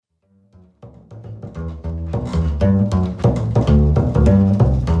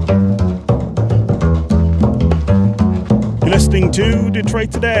listening to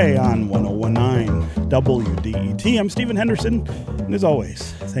Detroit Today on 1019 WDET. I'm Stephen Henderson, and as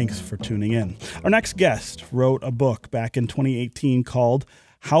always, thanks for tuning in. Our next guest wrote a book back in 2018 called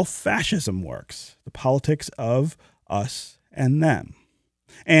How Fascism Works, The Politics of Us and Them.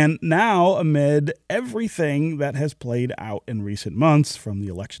 And now, amid everything that has played out in recent months, from the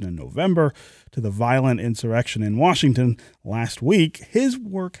election in November to the violent insurrection in Washington last week, his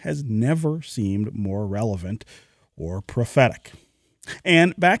work has never seemed more relevant or prophetic.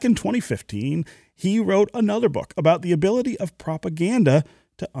 And back in 2015, he wrote another book about the ability of propaganda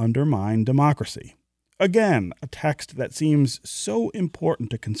to undermine democracy. Again, a text that seems so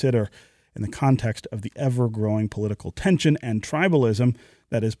important to consider in the context of the ever-growing political tension and tribalism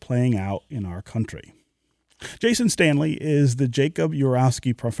that is playing out in our country. Jason Stanley is the Jacob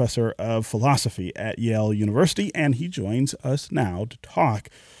Urowski Professor of Philosophy at Yale University, and he joins us now to talk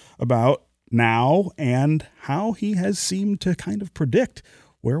about now and how he has seemed to kind of predict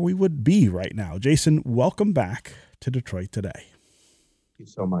where we would be right now. Jason, welcome back to Detroit Today. Thank you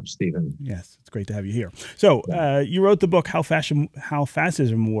so much, Stephen. Yes, it's great to have you here. So you wrote the book, How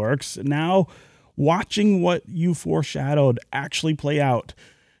Fascism Works. Now, watching what you foreshadowed actually play out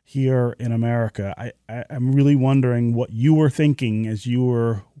here in America, I'm really wondering what you were thinking as you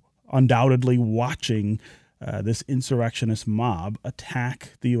were undoubtedly watching this insurrectionist mob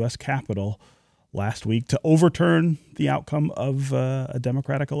attack the U.S. Capitol last week to overturn the outcome of a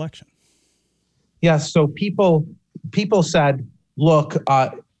democratic election. Yes, so people said, look,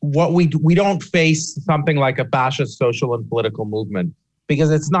 what we don't face something like a fascist social and political movement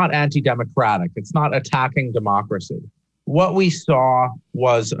because it's not anti-democratic. It's not attacking democracy. What we saw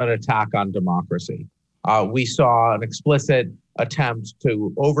was an attack on democracy. We saw an explicit attempt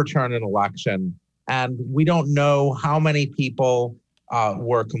to overturn an election, and we don't know how many people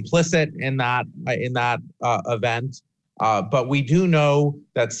were complicit in that event. But we do know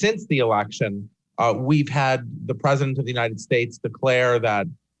that since the election, we've had the President of the United States declare that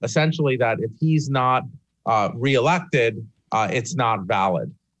essentially that if he's not reelected, it's not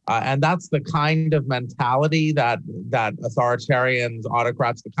valid. And that's the kind of mentality that authoritarians,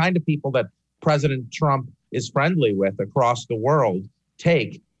 autocrats, the kind of people that President Trump is friendly with across the world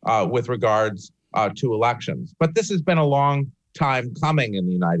take with regards to elections. But this has been a long time coming in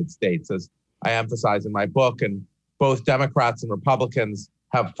the United States, as I emphasize in my book, and both Democrats and Republicans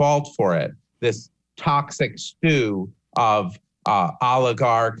have fought for it. This toxic stew of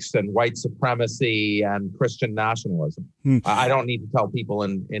oligarchs and white supremacy and Christian nationalism. I don't need to tell people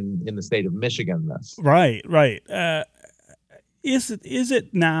in the state of Michigan this. Right. Is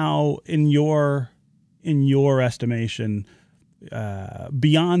it now in your estimation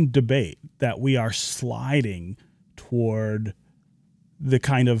beyond debate that we are sliding toward the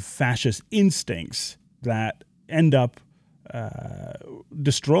kind of fascist instincts that end up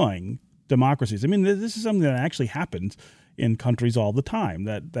destroying democracies? I mean, this is something that actually happens in countries all the time,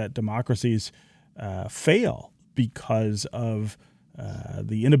 that democracies fail because of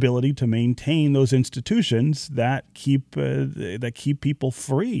the inability to maintain those institutions that keep people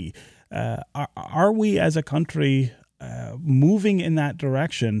free. Are we as a country moving in that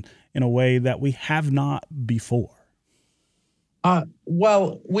direction in a way that we have not before?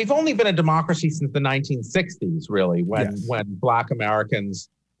 Well, we've only been a democracy since the 1960s, really, when Black Americans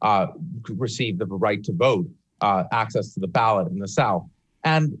received the right to vote, access to the ballot in the South.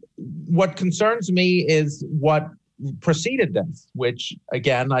 And what concerns me is what preceded this, which,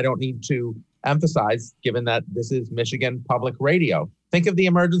 again, I don't need to emphasize, given that this is Michigan Public Radio. Think of the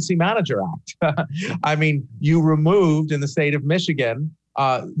Emergency Manager Act. I mean, you removed in the state of Michigan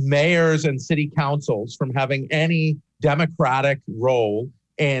mayors and city councils from having any democratic role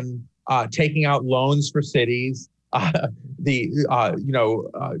in taking out loans for cities, in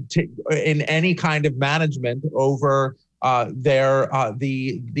any kind of management over their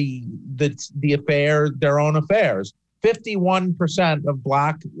own affairs. 51% of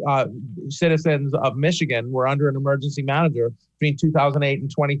Black citizens of Michigan were under an emergency manager between 2008 and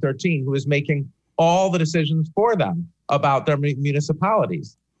 2013, who was making all the decisions for them about their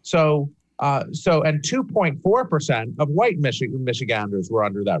municipalities. And 2.4% of white Michiganders were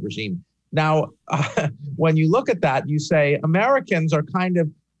under that regime. Now, when you look at that, you say Americans have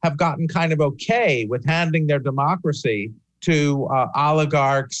gotten kind of okay with handing their democracy to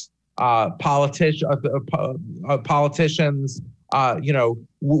oligarchs, politicians.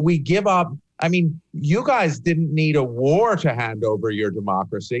 We give up. I mean, you guys didn't need a war to hand over your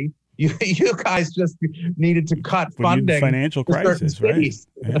democracy. You guys just needed to cut funding. Financial crisis, right?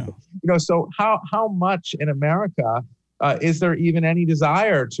 Yeah. So how much in America is there even any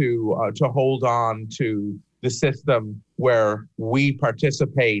desire to hold on to the system where we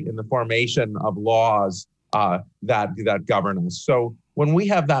participate in the formation of laws that govern us. So when we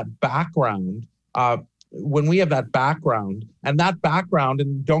have that background, and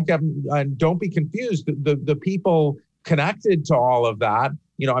don't be confused, the people connected to all of that,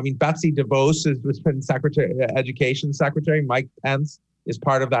 Betsy DeVos has been Education Secretary. Mike Pence is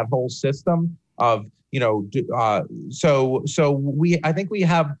part of that whole system of, I think we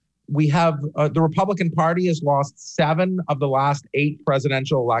have the Republican Party has lost 7 of the last 8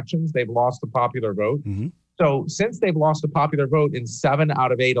 presidential elections. They've lost the popular vote. Mm-hmm. So since they've lost the popular vote in 7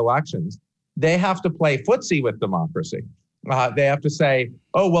 out of 8 elections, they have to play footsie with democracy. They have to say,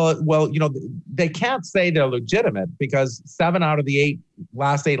 they can't say they're legitimate because 7 out of the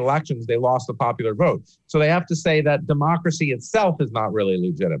last 8 elections, they lost the popular vote. So they have to say that democracy itself is not really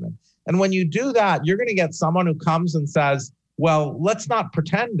legitimate. And when you do that, you're going to get someone who comes and says, well, let's not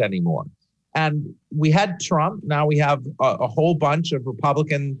pretend anymore. And we had Trump. Now we have a whole bunch of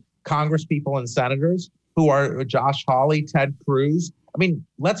Republican congresspeople and senators who are Josh Hawley, Ted Cruz. I mean,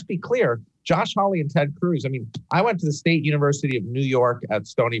 let's be clear. Josh Hawley and Ted Cruz. I mean, I went to the State University of New York at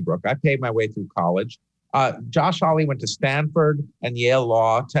Stony Brook. I paid my way through college. Josh Hawley went to Stanford and Yale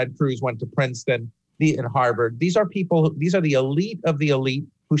Law. Ted Cruz went to Princeton and Harvard. These are the elite of the elite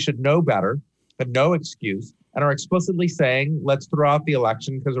who should know better, have no excuse, and are explicitly saying, let's throw out the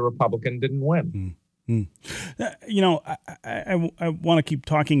election because a Republican didn't win. I want to keep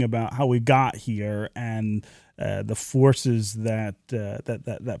talking about how we got here and the forces that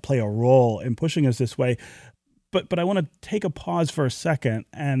play a role in pushing us this way. But I want to take a pause for a second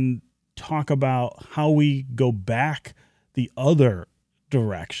and talk about how we go back the other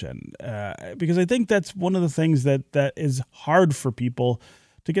direction, because I think that's one of the things that is hard for people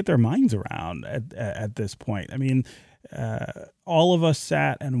to get their minds around at this point. I mean, all of us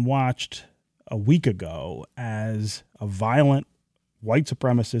sat and watched a week ago as a violent white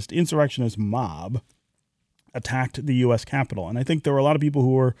supremacist insurrectionist mob attacked the U.S. Capitol. And I think there were a lot of people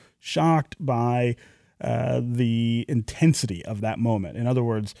who were shocked by the intensity of that moment. In other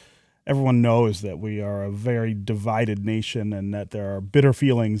words, everyone knows that we are a very divided nation and that there are bitter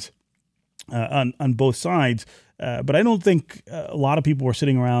feelings on both sides. But I don't think a lot of people were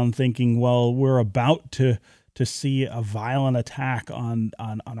sitting around thinking, well, we're about to see a violent attack on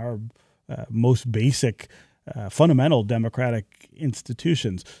our most basic, fundamental democratic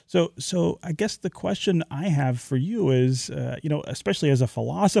institutions. So I guess the question I have for you is, especially as a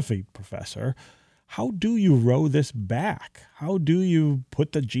philosophy professor, how do you row this back? How do you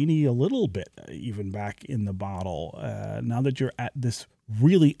put the genie a little bit even back in the bottle now that you're at this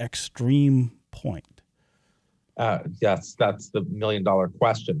really extreme point? Yes, that's the million-dollar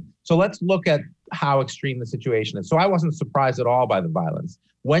question. So let's look at how extreme the situation is. So I wasn't surprised at all by the violence.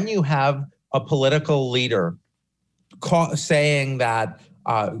 When you have a political leader saying that,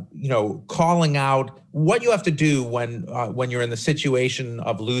 calling out, what you have to do when you're in the situation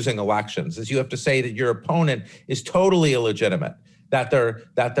of losing elections is you have to say that your opponent is totally illegitimate, that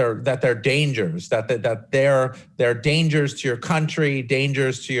they're dangers, that they're dangers to your country,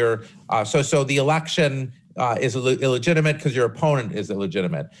 dangers to your so the election is illegitimate because your opponent is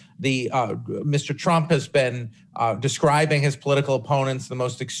illegitimate. Mr. Trump has been describing his political opponents in the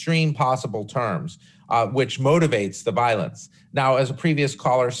most extreme possible terms, which motivates the violence. Now, as a previous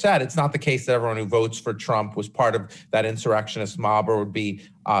caller said, it's not the case that everyone who votes for Trump was part of that insurrectionist mob or would be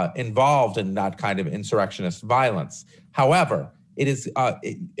involved in that kind of insurrectionist violence. However, it is,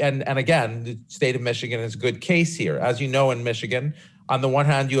 and again, the state of Michigan is a good case here. As you know, in Michigan, on the one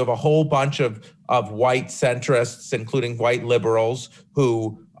hand, you have a whole bunch of white centrists, including white liberals,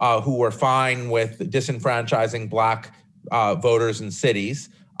 who were fine with disenfranchising black voters in cities.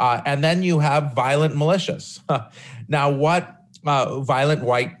 And then you have violent militias. Now, violent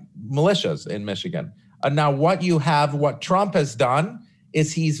white militias in Michigan. What Trump has done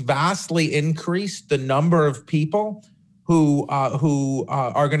is he's vastly increased the number of people who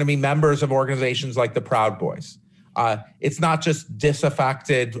are going to be members of organizations like the Proud Boys. It's not just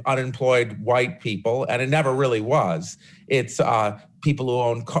disaffected, unemployed white people, and it never really was. It's people who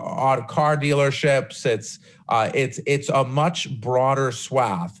own car dealerships. It's a much broader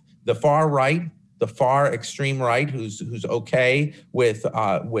swath. The far right, the far extreme right, who's okay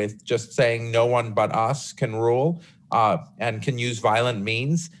with just saying no one but us can rule and can use violent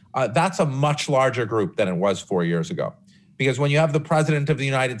means. That's a much larger group than it was 4 years ago, because when you have the president of the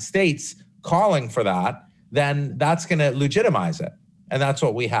United States calling for that, then that's going to legitimize it. And that's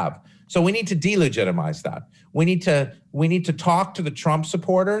what we have. So we need to delegitimize that. We need to talk to the Trump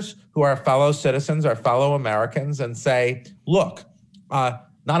supporters who are fellow citizens, our fellow Americans, and say, look,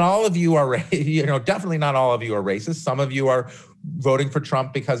 Not all of you are, definitely not all of you are racist. Some of you are voting for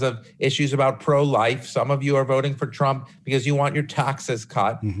Trump because of issues about pro-life. Some of you are voting for Trump because you want your taxes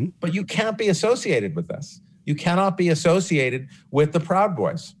cut. Mm-hmm. But you can't be associated with this. You cannot be associated with the Proud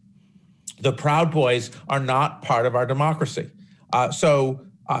Boys. The Proud Boys are not part of our democracy. So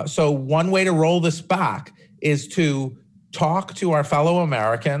one way to roll this back is to talk to our fellow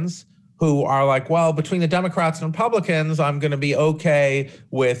Americans who are like, well, between the Democrats and Republicans, I'm going to be okay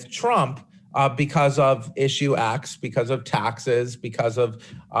with Trump because of issue X, because of taxes, because of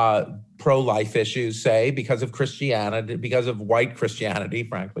pro-life issues, say, because of Christianity, because of white Christianity,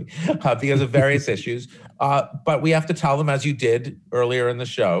 frankly, because of various issues. But we have to tell them, as you did earlier in the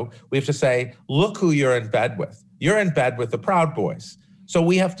show, we have to say, look who you're in bed with. You're in bed with the Proud Boys. So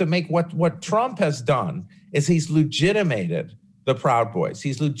we have to make what Trump has done is he's legitimated the Proud Boys.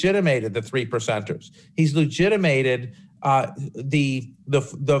 He's legitimated the 3%ers. He's legitimated the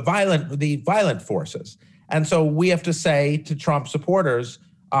violent forces. And so we have to say to Trump supporters,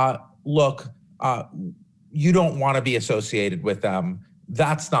 look, you don't want to be associated with them.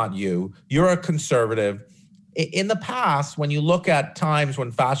 That's not you. You're a conservative. In the past, when you look at times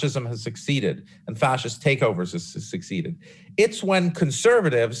when fascism has succeeded and fascist takeovers has succeeded, it's when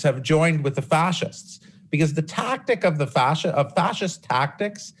conservatives have joined with the fascists. Because the tactic of fascist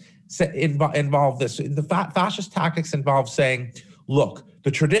tactics involve this. The fascist tactics involve saying, look,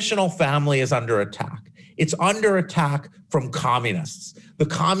 the traditional family is under attack. It's under attack from communists. The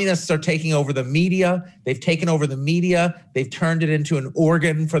communists are taking over the media. They've taken over the media. They've turned it into an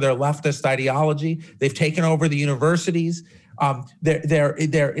organ for their leftist ideology. They've taken over the universities.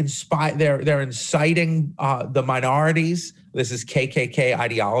 They're inciting the minorities. This is KKK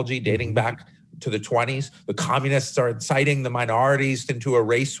ideology dating back to the 1920s. The communists are inciting the minorities into a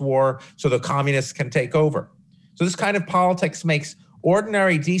race war so the communists can take over. So this kind of politics makes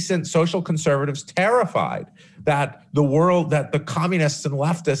ordinary, decent social conservatives terrified that the communists and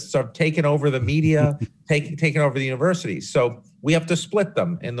leftists are taking over the media, taking over the universities. So we have to split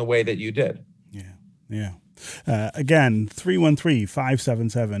them in the way that you did. Yeah. Again,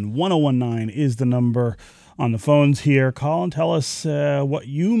 313-577-1019 is the number on the phones here. Call and tell us what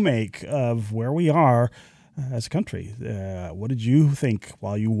you make of where we are as a country. What did you think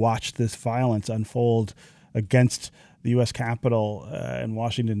while you watched this violence unfold against the U.S. Capitol in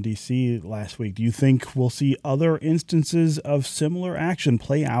Washington, D.C. last week? Do you think we'll see other instances of similar action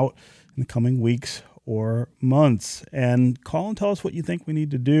play out in the coming weeks or months? And call and tell us what you think we need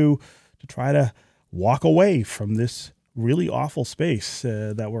to do to try to walk away from this really awful space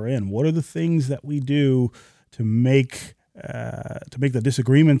that we're in. What are the things that we do to make the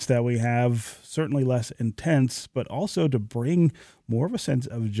disagreements that we have certainly less intense, but also to bring more of a sense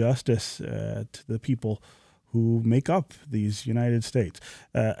of justice to the people who make up these United States?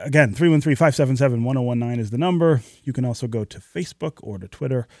 Again, 313-577-1019 is the number. You can also go to Facebook or to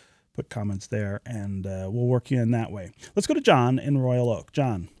Twitter, put comments there, and we'll work you in that way. Let's go to John in Royal Oak.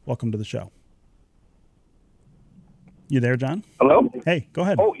 John, welcome to the show. You there, John? Hello? Hey, go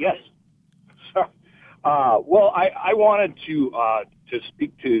ahead. Oh, yes. Well, I wanted to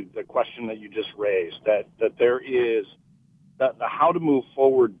speak to the question that you just raised, that there is the how to move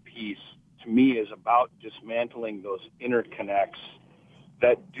forward piece, to me, is about dismantling those interconnects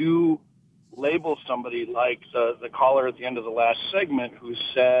that do label somebody like the caller at the end of the last segment who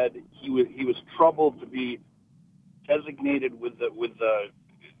said he was troubled to be designated with the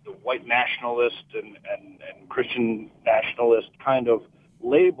white nationalist and Christian nationalist kind of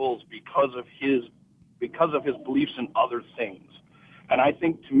labels because of his beliefs in other things. And I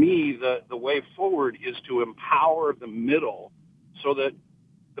think, to me, the way forward is to empower the middle so that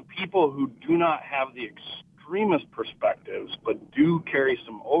the people who do not have the extremist perspectives but do carry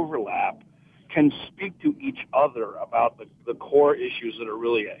some overlap can speak to each other about the core issues that are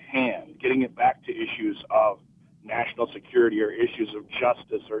really at hand, getting it back to issues of national security or issues of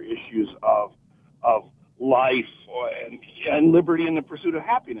justice or issues of life and liberty and the pursuit of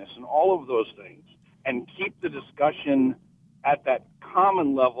happiness and all of those things, and keep the discussion at that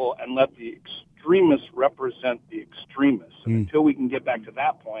common level and let the extremists represent the extremists. And until we can get back to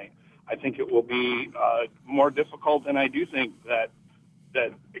that point, I think it will be more difficult, and I do think that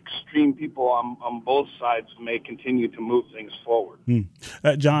extreme people on both sides may continue to move things forward.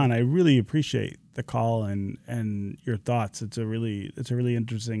 John, I really appreciate the call and your thoughts. It's a really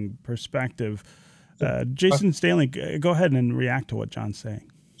interesting perspective. Jason Stanley, go ahead and react to what John's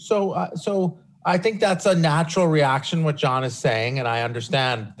saying. So I think that's a natural reaction, what John is saying, and I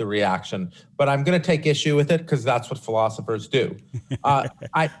understand the reaction, but I'm going to take issue with it because that's what philosophers do.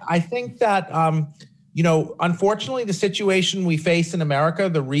 I think that Unfortunately, the situation we face in America,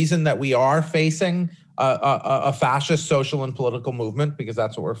 the reason that we are facing a fascist social and political movement, because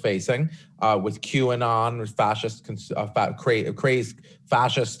that's what we're facing with QAnon, with crazed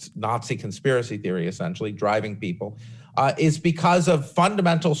fascist Nazi conspiracy theory, essentially driving people, is because of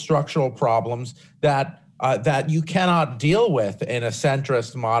fundamental structural problems that you cannot deal with in a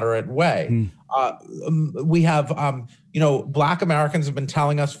centrist, moderate way. We have, Black Americans have been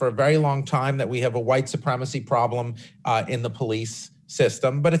telling us for a very long time that we have a white supremacy problem in the police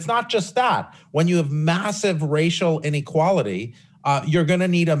system, but it's not just that. When you have massive racial inequality, you're going to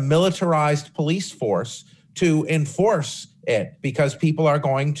need a militarized police force to enforce it, because people are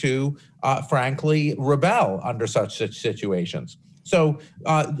going to, frankly, rebel under such situations. So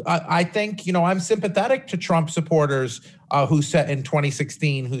I think, I'm sympathetic to Trump supporters who said in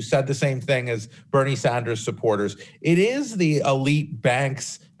 2016, who said the same thing as Bernie Sanders supporters. It is the elite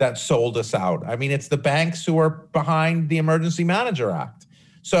banks that sold us out. I mean, it's the banks who are behind the Emergency Manager Act.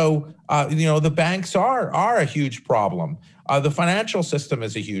 So, the banks are a huge problem. The financial system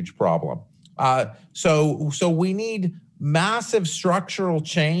is a huge problem. So we need massive structural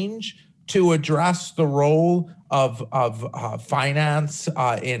change to address the role of finance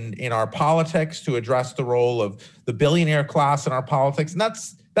in our politics, to address the role of the billionaire class in our politics, and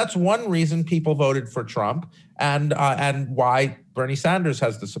that's one reason people voted for Trump, and why Bernie Sanders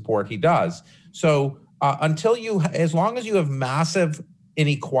has the support he does. So as long as you have massive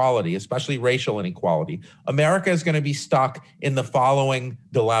inequality, especially racial inequality, America is going to be stuck in the following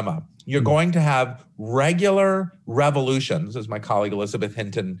dilemma. You're going to have regular revolutions, as my colleague Elizabeth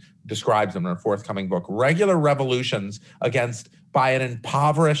Hinton describes them in her forthcoming book, regular revolutions by an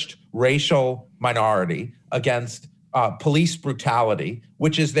impoverished racial minority against police brutality,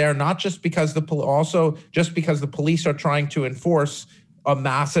 which is there not just because the police are trying to enforce a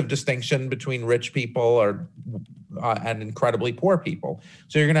massive distinction between rich people and incredibly poor people.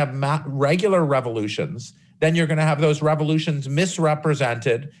 So you're going to have regular revolutions. Then you're going to have those revolutions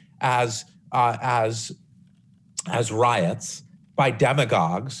misrepresented as riots by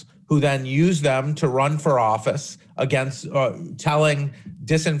demagogues who then use them to run for office against telling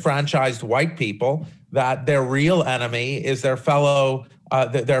disenfranchised white people that their real enemy is their fellow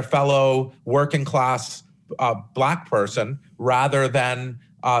working class Black person, rather than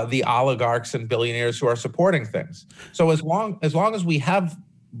the oligarchs and billionaires who are supporting things. So as long as we have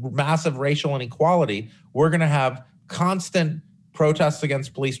massive racial inequality, we're going to have constant protests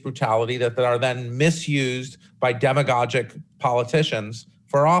against police brutality that are then misused by demagogic politicians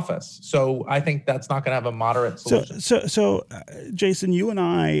for office. So I think that's not going to have a moderate solution. So Jason, you and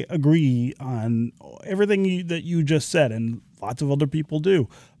I agree on everything that you just said, and lots of other people do.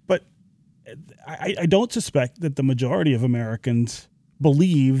 But I don't suspect that the majority of Americans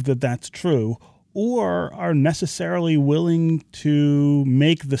believe that that's true, or are necessarily willing to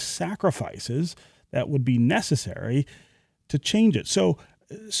make the sacrifices that would be necessary to change it. So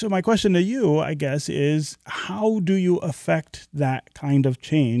my question to you, I guess, is how do you affect that kind of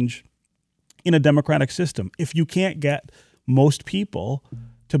change in a democratic system if you can't get most people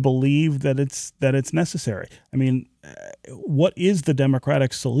to believe that it's necessary? I mean, what is the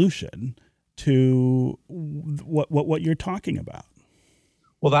democratic solution to what you're talking about?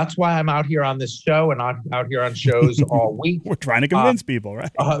 Well, that's why I'm out here on this show and out here on shows all week. We're trying to convince people,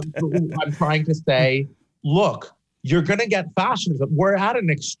 right? I'm trying to say, look, you're going to get fascism. We're at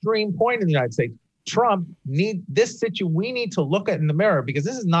an extreme point in the United States. We need to look at in the mirror, because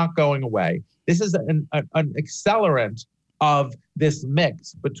this is not going away. This is an accelerant of this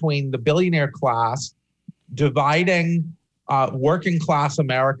mix between the billionaire class dividing working class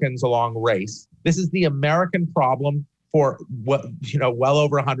Americans along race. This is the American problem for well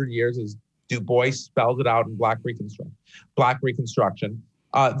over 100 years, as Du Bois spells it out in Black Reconstruction.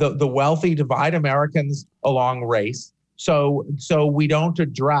 The wealthy divide Americans along race, so we don't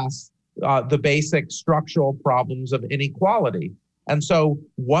address the basic structural problems of inequality. And so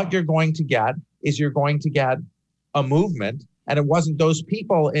what you're going to get is a movement, and it wasn't those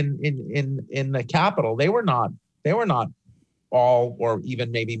people in the Capitol. They were not all, or even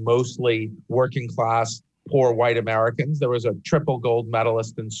maybe mostly, working class poor white Americans. There was a triple gold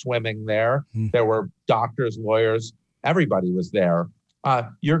medalist in swimming there. There were doctors, lawyers, everybody was there.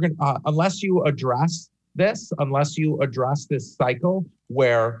 Unless you address this cycle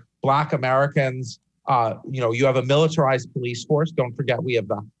where Black Americans, you have a militarized police force. Don't forget, we have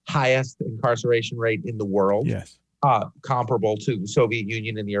the highest incarceration rate in the world. Yes. Comparable to the Soviet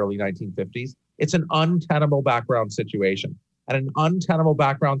Union in the early 1950s. It's an untenable background situation. And an untenable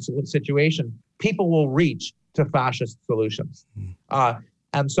background situation, people will reach to fascist solutions.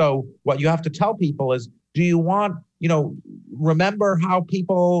 And so what you have to tell people is, do you want, remember how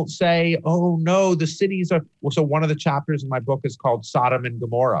people say, oh no, the cities are, well, so one of the chapters in my book is called Sodom and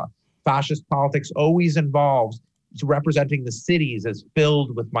Gomorrah. Fascist politics always involves representing the cities as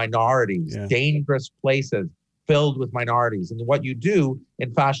filled with minorities, dangerous places filled with minorities. And what you do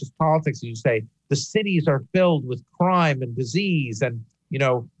in fascist politics is you say, the cities are filled with crime and disease, and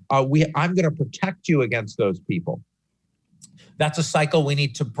I'm going to protect you against those people. That's a cycle we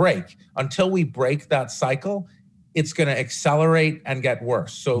need to break. Until we break that cycle, it's going to accelerate and get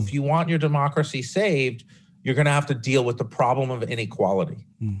worse. So if you want your democracy saved, you're going to have to deal with the problem of inequality.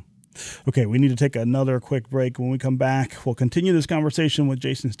 Okay, we need to take another quick break. When we come back, we'll continue this conversation with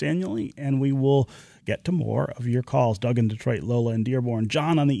Jason Stanley, and we will get to more of your calls. Doug in Detroit, Lola in Dearborn,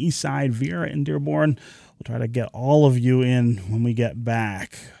 John on the east side, Vera in Dearborn. We'll try to get all of you in when we get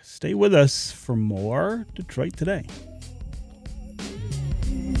back. Stay with us for more Detroit Today.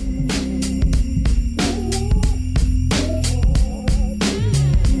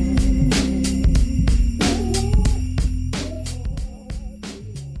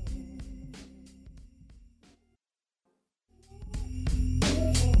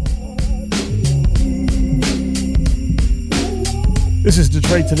 This is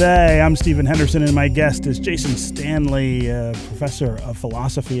Detroit Today. I'm Stephen Henderson, and my guest is Jason Stanley, professor of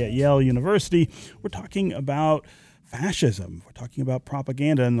philosophy at Yale University. We're talking about fascism. We're talking about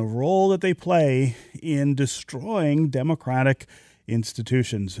propaganda and the role that they play in destroying democratic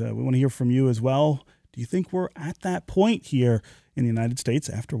institutions. We want to hear from you as well. Do you think we're at that point here in the United States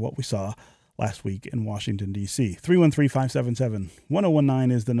after what we saw last week in Washington, D.C.?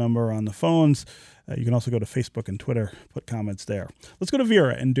 313-577-1019 is the number on the phones. You can also go to Facebook and Twitter, put comments there. Let's go to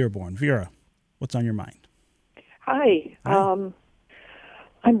Vera in Dearborn. Vera, what's on your mind? Hi. I'm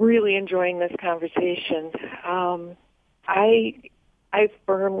really enjoying this conversation. I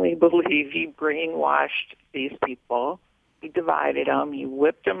firmly believe he brainwashed these people. He divided them. He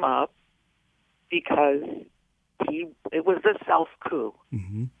whipped them up because it was a self-coup.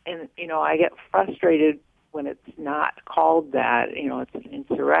 Mm-hmm. And, I get frustrated when it's not called that, it's an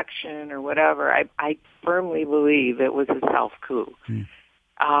insurrection or whatever. I firmly believe it was a self-coup.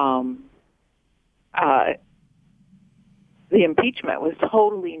 The impeachment was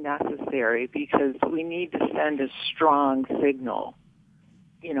totally necessary because we need to send a strong signal,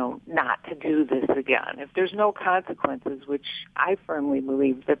 not to do this again. If there's no consequences, which I firmly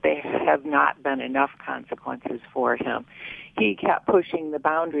believe that there have not been enough consequences for him, he kept pushing the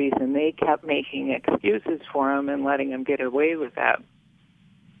boundaries and they kept making excuses for him and letting him get away with that.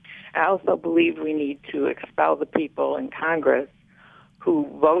 I also believe we need to expel the people in Congress who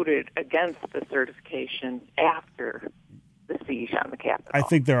voted against the certification after the siege on the Capitol. I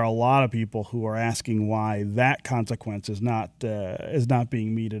think there are a lot of people who are asking why that consequence is not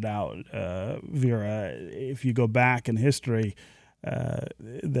being meted out. Vera, if you go back in history,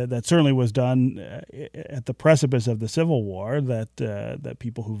 that certainly was done at the precipice of the Civil War. That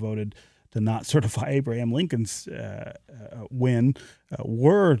people who voted to not certify Abraham Lincoln's win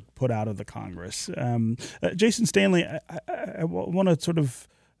were put out of the Congress. Jason Stanley, I want to sort of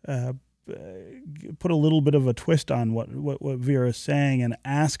put a little bit of a twist on what Vera is saying and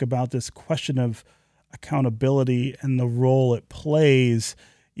ask about this question of accountability and the role it plays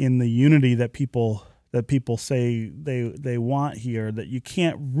in the unity that people say they want here, that you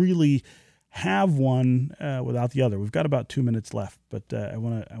can't really have one without the other. We've got about 2 minutes left, but I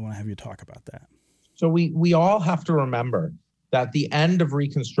want to have you talk about that. So we all have to remember that the end of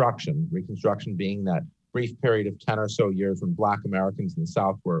Reconstruction being that brief period of 10 or so years when Black Americans in the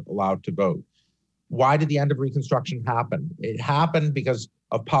South were allowed to vote. Why did the end of Reconstruction happen? It happened because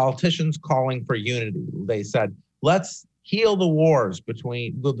of politicians calling for unity. They said, let's heal the wars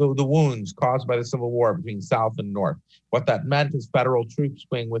between the wounds caused by the Civil War between South and North. What that meant is federal troops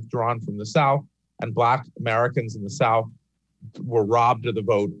being withdrawn from the South, and Black Americans in the South were robbed of the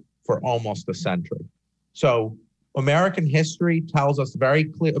vote for almost a century. So American history tells us very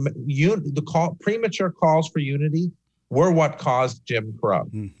clear, premature calls for unity were what caused Jim Crow.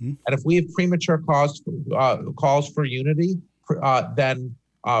 Mm-hmm. And if we have premature calls for unity, then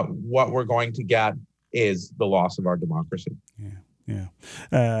what we're going to get is the loss of our democracy. Yeah.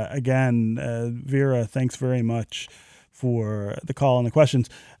 Again, Vera, thanks very much for the call and the questions.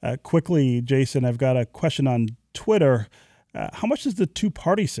 Quickly, Jason, I've got a question on Twitter. How much does the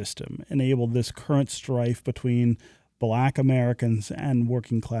two-party system enable this current strife between Black Americans and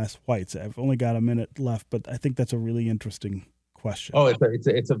working-class whites? I've only got a minute left, but I think that's a really interesting question. Oh,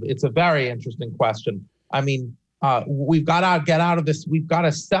 it's a very interesting question. I mean, we've got to get out of this. We've got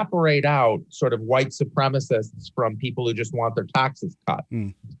to separate out sort of white supremacists from people who just want their taxes cut.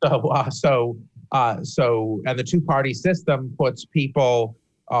 And the two-party system puts people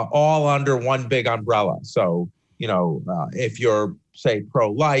all under one big umbrella. So, if you're, say,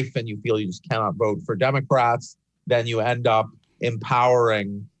 pro-life and you feel you just cannot vote for Democrats, then you end up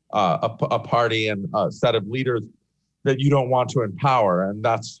empowering a party and a set of leaders that you don't want to empower. And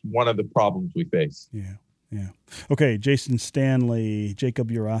that's one of the problems we face. Yeah. Okay, Jason Stanley, Jacob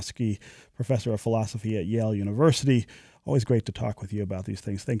Urosky, professor of philosophy at Yale University. Always great to talk with you about these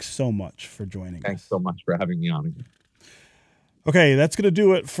things. Thanks so much for joining us. Thanks so much for having me on again. Okay, that's going to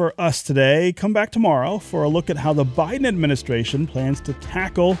do it for us today. Come back tomorrow for a look at how the Biden administration plans to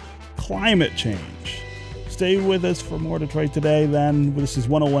tackle climate change. Stay with us for more Detroit Today then. This is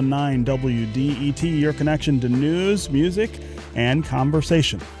 101.9 WDET, your connection to news, music, and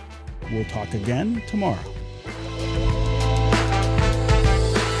conversation. We'll talk again tomorrow.